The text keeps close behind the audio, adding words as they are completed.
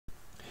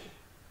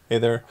Hey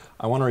there,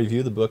 I want to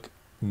review the book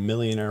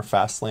Millionaire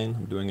Fastlane.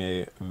 I'm doing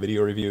a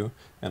video review,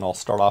 and I'll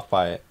start off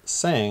by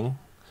saying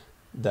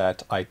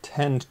that I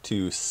tend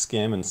to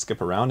skim and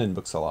skip around in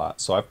books a lot.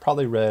 So I've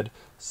probably read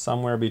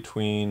somewhere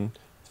between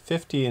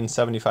 50 and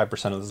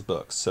 75% of this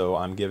book. So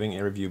I'm giving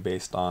a review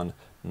based on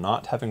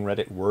not having read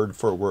it word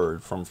for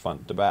word from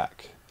front to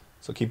back.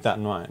 So keep that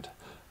in mind.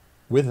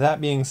 With that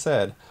being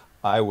said,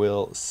 I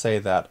will say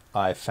that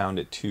I found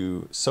it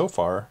to, so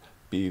far,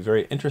 be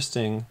very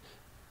interesting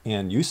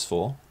and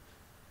useful.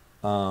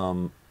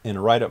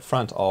 And right up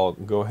front, I'll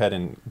go ahead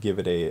and give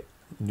it a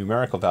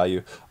numerical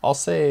value. I'll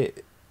say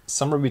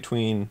somewhere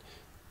between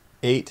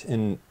 8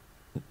 and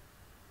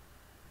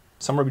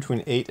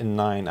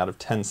 9 out of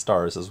 10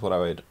 stars is what I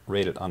would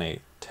rate it on a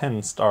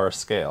 10-star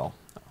scale.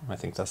 I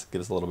think that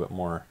gives a little bit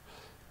more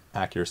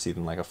accuracy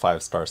than like a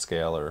 5-star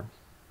scale or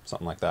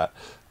something like that.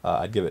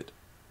 I'd give it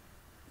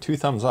 2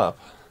 thumbs up.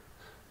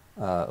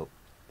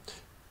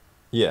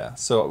 Yeah,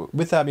 so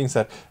with that being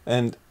said,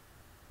 and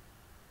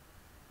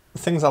the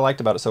things I liked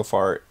about it so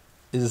far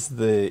is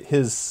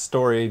his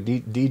story.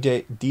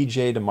 DJ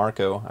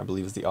DeMarco, I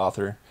believe, is the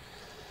author.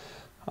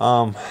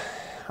 I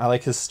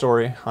like his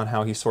story on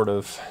how he sort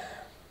of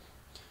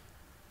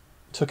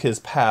took his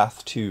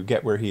path to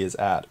get where he is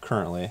at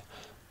currently.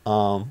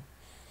 And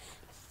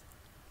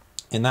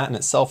that in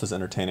itself is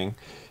entertaining.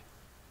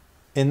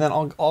 And then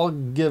I'll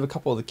give a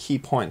couple of the key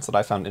points that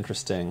I found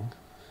interesting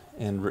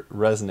and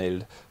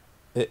resonated.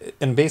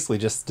 And basically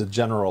just the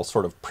general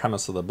sort of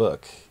premise of the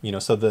book.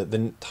 So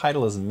the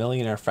title is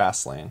Millionaire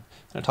Fastlane,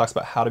 and it talks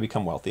about how to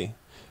become wealthy.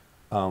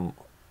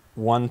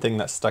 One thing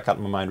that stuck out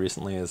in my mind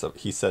recently is that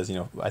he says,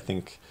 I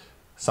think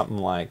something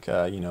like,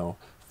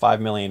 $5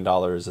 million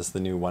is the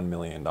new $1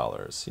 million.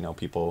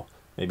 People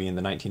maybe in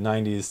the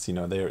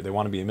 1990s, they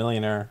want to be a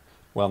millionaire.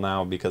 Well,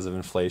 now because of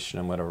inflation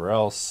and whatever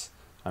else,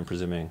 I'm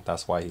presuming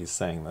that's why he's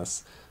saying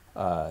this,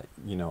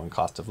 and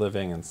cost of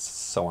living and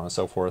so on and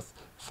so forth.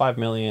 5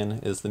 million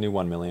is the new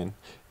 1 million.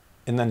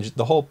 And then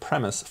the whole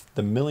premise,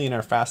 the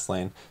millionaire fast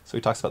lane, so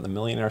he talks about the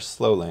millionaire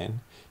slow lane,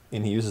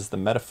 and he uses the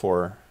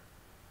metaphor,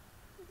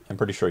 I'm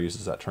pretty sure he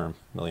uses that term,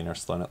 millionaire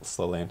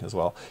slow lane as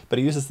well, but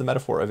he uses the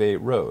metaphor of a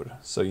road.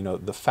 So,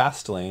 the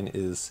fast lane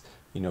is,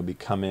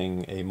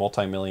 becoming a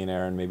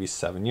multimillionaire in maybe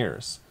 7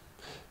 years.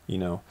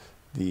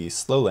 The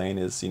slow lane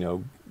is,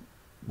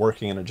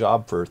 working in a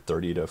job for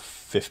 30 to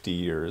 50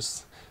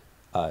 years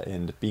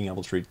and being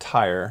able to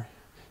retire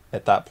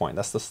at that point.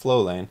 That's the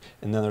slow lane.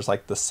 And then there's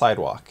like the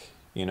sidewalk,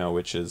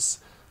 which is,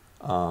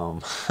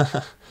 being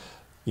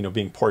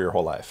poor your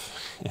whole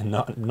life and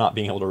not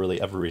being able to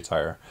really ever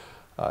retire,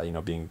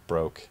 being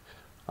broke.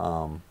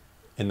 And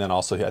then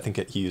also, I think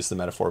he used the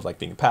metaphor of like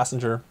being a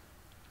passenger.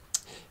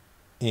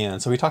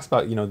 And so he talks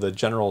about, the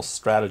general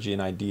strategy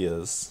and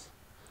ideas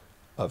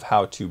of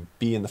how to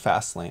be in the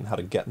fast lane, how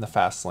to get in the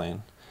fast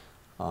lane.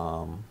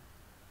 And,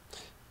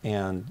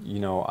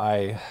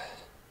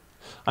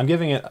 I'm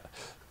giving it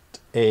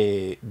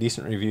a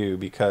decent review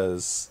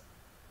because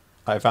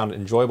I found it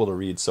enjoyable to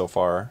read so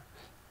far,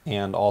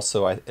 and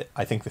also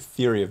I think the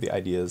theory of the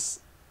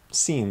ideas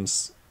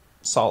seems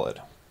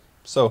solid.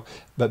 So,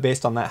 but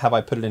based on that, have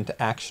I put it into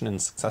action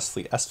and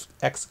successfully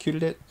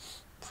executed it?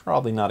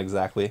 Probably not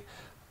exactly.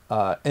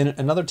 And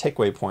another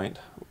takeaway point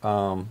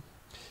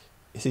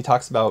is he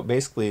talks about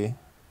basically,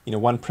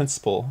 one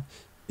principle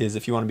is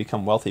if you want to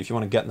become wealthy, if you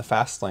want to get in the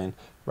fast lane,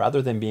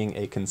 rather than being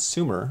a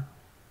consumer,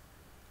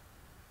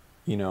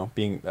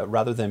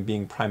 rather than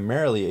being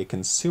primarily a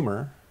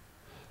consumer,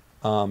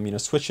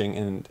 switching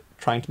and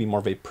trying to be more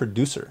of a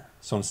producer.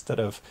 So instead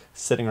of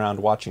sitting around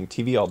watching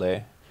TV all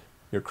day,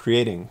 you're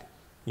creating,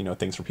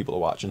 things for people to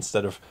watch.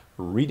 Instead of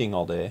reading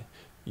all day,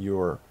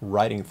 you're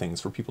writing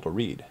things for people to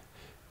read.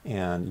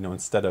 And,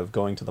 instead of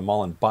going to the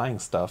mall and buying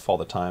stuff all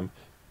the time,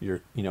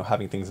 you're,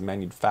 having things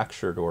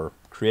manufactured or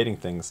creating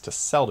things to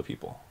sell to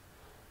people.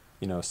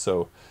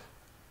 So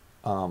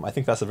I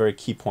think that's a very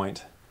key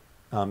point.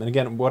 And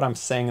again, what I'm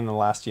saying in the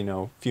last,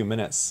 few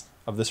minutes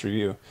of this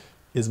review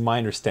is my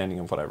understanding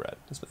of what I read.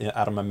 It's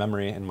out of my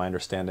memory and my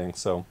understanding.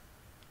 So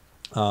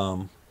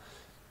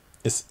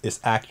it's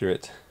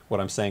accurate. What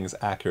I'm saying is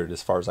accurate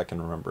as far as I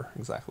can remember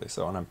exactly.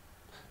 So, and I'm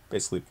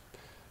basically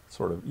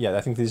sort of,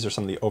 I think these are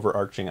some of the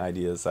overarching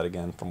ideas that,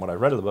 again, from what I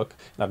read of the book,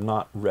 and I've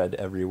not read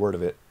every word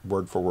of it,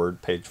 word for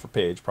word, page for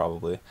page,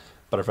 probably,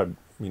 but I've read,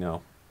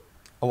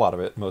 a lot of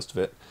it, most of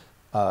it.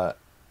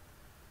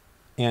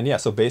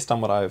 And so based on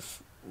what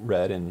I've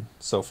read and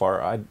so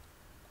far,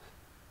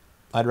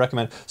 I'd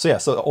recommend. So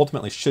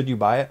ultimately, should you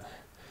buy it?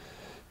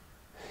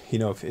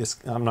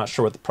 I'm not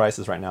sure what the price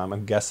is right now.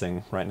 I'm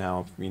guessing right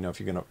now, if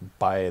you're going to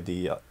buy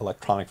the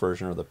electronic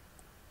version or the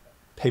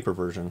paper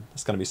version,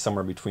 it's going to be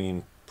somewhere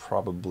between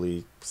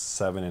probably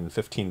 $7 and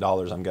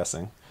 $15. I'm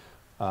guessing.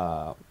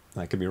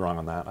 I could be wrong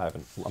on that.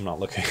 I'm not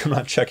looking. I'm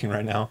not checking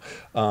right now.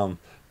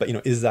 But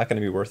is that going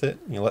to be worth it?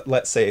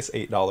 Let's say it's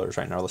 $8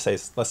 right now. Let's say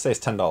it's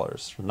 $10 or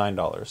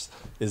 $9.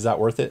 Is that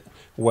worth it?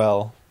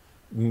 Well,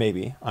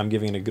 maybe. I'm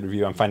giving it a good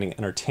review. I'm finding it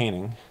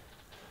entertaining.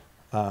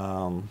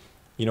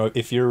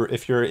 If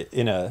you're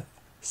in a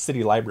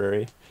city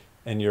library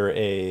and you're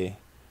a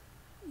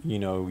you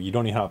know, you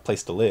don't even have a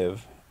place to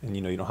live, and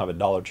you know, you don't have a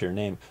dollar to your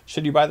name,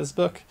 should you buy this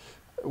book?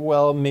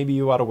 Well, maybe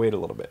you ought to wait a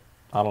little bit.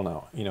 I don't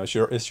know. You know,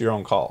 it's your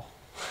own call.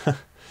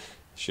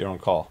 It's your own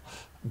call.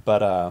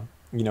 But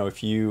you know,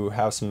 if you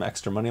have some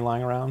extra money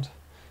lying around,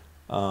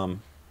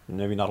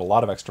 maybe not a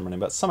lot of extra money,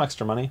 but some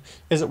extra money,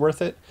 is it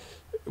worth it?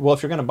 Well,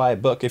 if you're going to buy a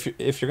book, if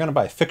you're going to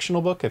buy a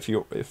fictional book, if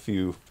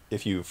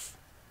you've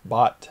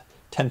bought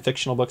 10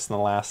 fictional books in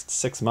the last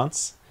 6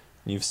 months,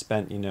 and you've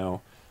spent, you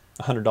know,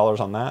 $100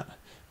 on that,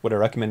 would I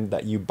recommend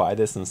that you buy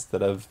this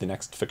instead of the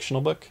next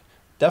fictional book?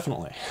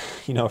 Definitely.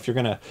 You know, if you're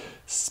going to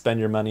spend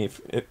your money, if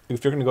you're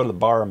going to go to the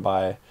bar and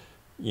buy,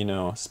 you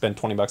know, spend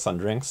 20 bucks on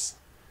drinks,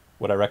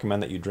 would I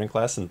recommend that you drink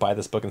less and buy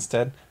this book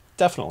instead?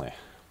 Definitely.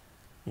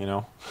 You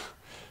know,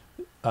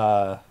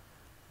 so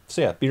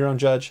yeah, be your own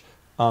judge.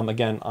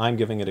 Again, I'm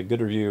giving it a good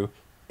review.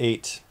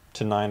 8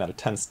 to 9 out of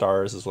 10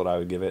 stars is what I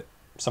would give it.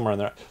 Somewhere in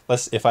there.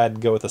 If I had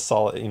to go with a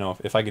solid, you know,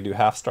 if I could do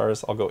half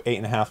stars, I'll go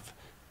 8.5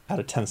 out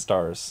of 10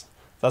 stars.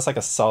 That's like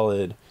a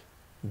solid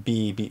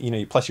B, you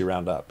know, plus you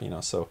round up, you know,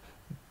 so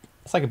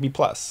it's like a B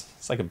plus.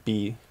 It's like a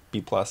B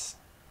plus.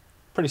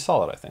 Pretty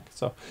solid, I think.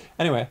 So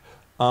anyway,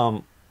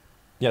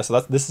 yeah,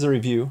 so this is a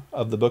review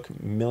of the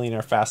book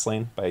Millionaire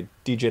Fastlane by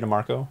DJ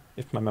DeMarco,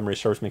 if my memory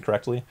serves me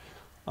correctly.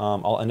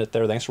 I'll end it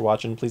there. Thanks for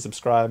watching. Please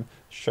subscribe,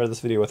 share this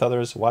video with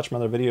others, watch my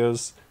other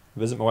videos,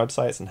 visit my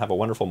websites, and have a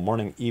wonderful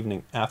morning,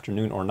 evening,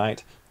 afternoon, or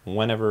night,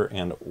 whenever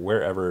and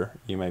wherever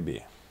you may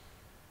be.